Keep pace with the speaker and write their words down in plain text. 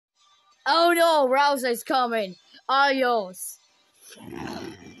Oh no, Ralsei's coming. Adios.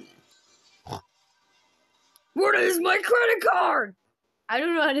 Where is my credit card? I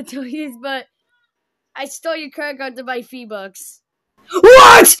don't know how to tell you this, but I stole your credit card to buy V-Bucks.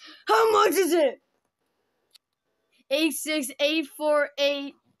 What? How much is it?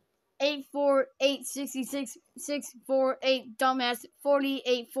 86848664648 dumbass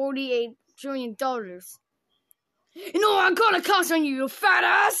 $48 trillion. You know what I'm gonna cost on you, you fat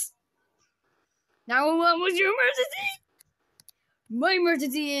ass! Now what was your emergency? My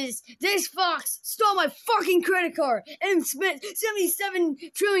emergency is this fox stole my fucking credit card and spent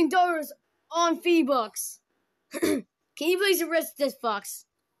 $77 trillion on V-Bucks. Can you please arrest this fox?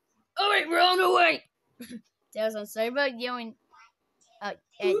 Alright, we're on the way! Tails, I'm sorry about yelling at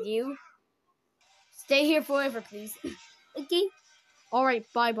you. Stay here forever, please. Okay? Alright,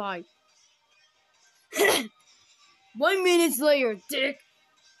 bye-bye. 1 minute later, dick.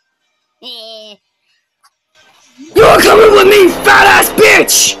 You're coming with me, fat ass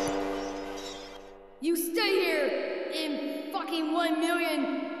bitch! You stay here in fucking 1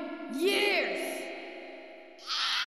 million years!